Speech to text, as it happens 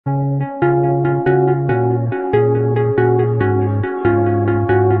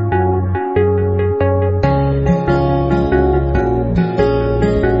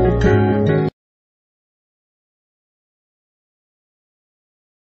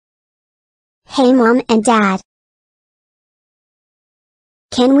Hey Mom and Dad.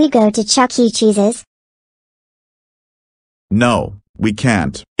 Can we go to Chuck E. Cheese's? No, we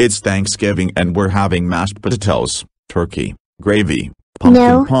can't. It's Thanksgiving and we're having mashed potatoes, turkey, gravy,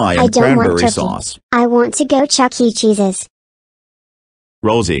 pumpkin pie and cranberry sauce. I want to go Chuck E. Cheese's.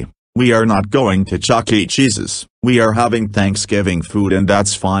 Rosie, we are not going to Chuck E. Cheese's. We are having Thanksgiving food and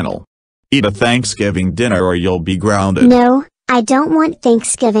that's final. Eat a Thanksgiving dinner or you'll be grounded. No, I don't want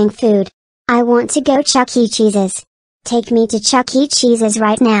Thanksgiving food. I want to go Chuck E. Cheese's. Take me to Chuck E. Cheese's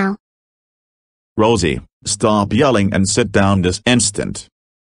right now. Rosie, stop yelling and sit down this instant.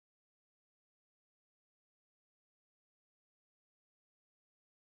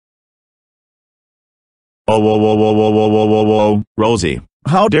 Oh, Rosie,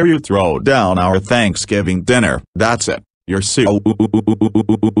 how dare you throw down our Thanksgiving dinner? That's it. You're so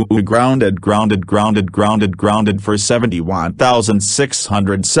grounded for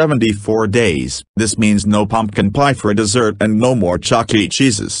 71,674 days. This means no pumpkin pie for dessert and no more Chuck E.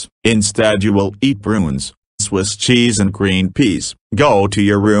 Cheese's. Instead you will eat prunes, Swiss cheese and green peas. Go to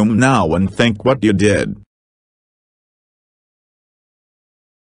your room now and think what you did.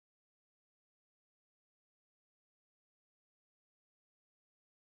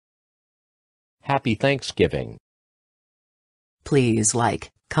 Happy Thanksgiving. Please like,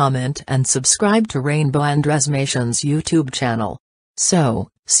 comment and subscribe to Rainbow and Resmation's YouTube channel. So,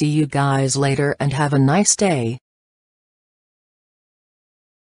 see you guys later and have a nice day.